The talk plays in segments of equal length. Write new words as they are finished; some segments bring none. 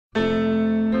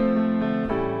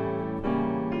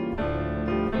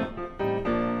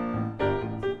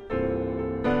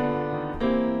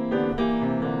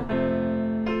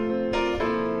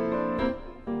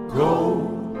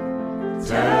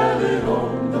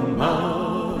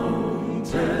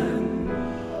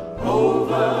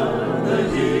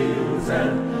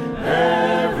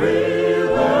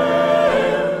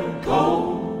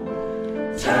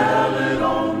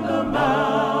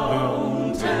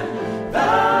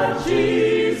that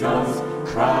Jesus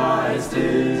Christ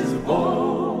is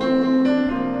born.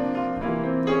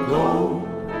 Go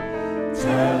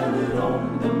tell it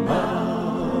on the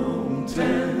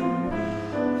mountain,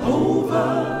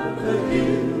 over the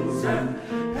hills and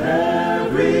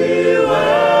everywhere.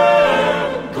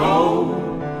 Go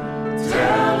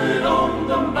tell it on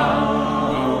the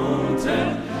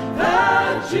mountain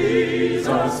that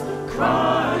Jesus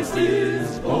Christ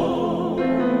is born.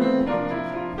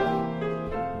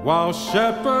 While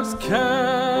shepherds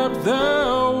kept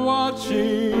their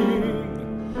watching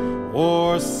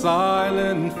o'er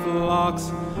silent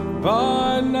flocks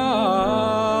by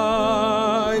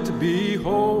night,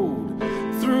 behold,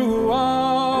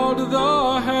 throughout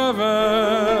the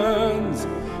heavens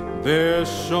there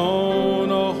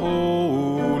shone a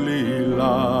holy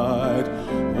light.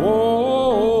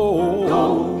 Oh,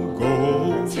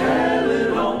 go tell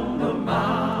it on the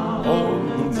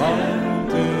mountain,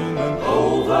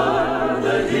 over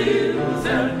the hills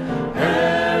and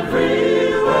everywhere.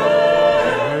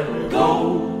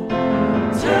 Go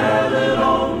tell it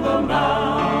on the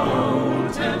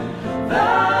mountain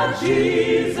that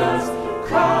Jesus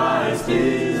Christ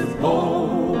is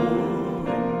born.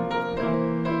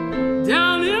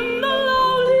 Down in the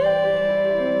lowly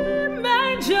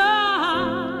manger,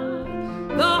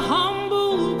 the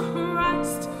humble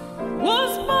Christ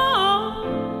was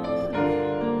born,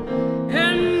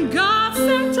 and God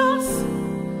sent us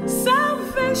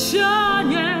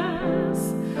salvation,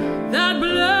 yes, that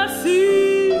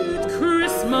blessed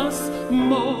Christmas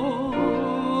morn.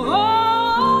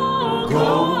 Go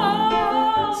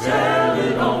tell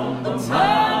it on the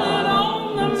mountain,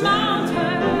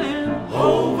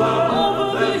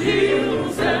 over the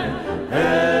hills and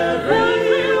everywhere.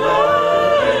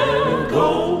 Go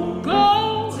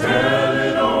tell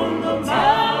it on the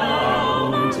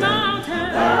mountain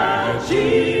that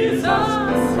Jesus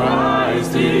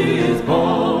Christ is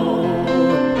born.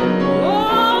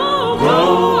 Go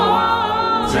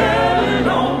tell it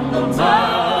on the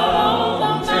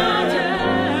mountain,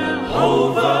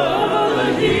 over the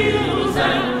hills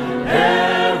and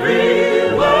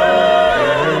everywhere.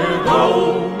 Go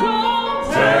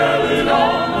tell it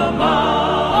on the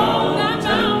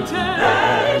mountain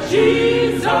that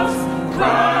Jesus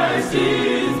Christ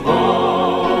is born.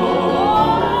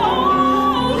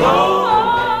 Go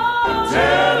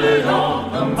tell it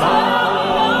on the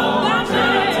mountain,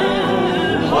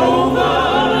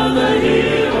 over the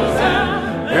hills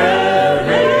and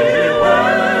everywhere.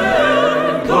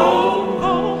 Go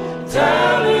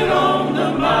tell it on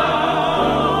the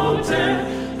mountain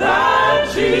that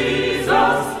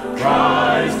Jesus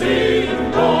Christ is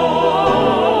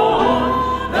born.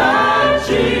 That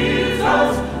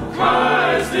Jesus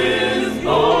Christ is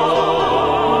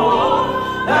born.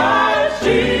 That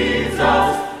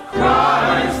Jesus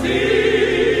Christ is.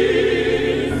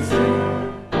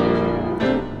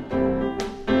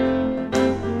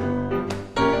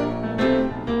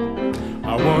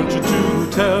 I want you to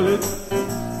tell it,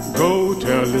 go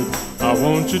tell it. I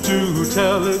want you to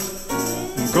tell it,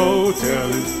 go tell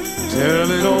it.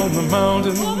 Tell it on the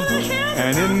mountain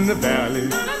and in the valley.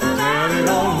 Tell it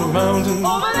on the mountain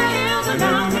and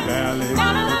in the valley.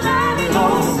 Tell it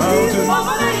on the mountain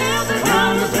and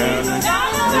in the valley.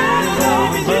 Tell it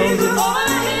on the mountain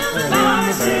and in the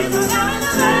valley.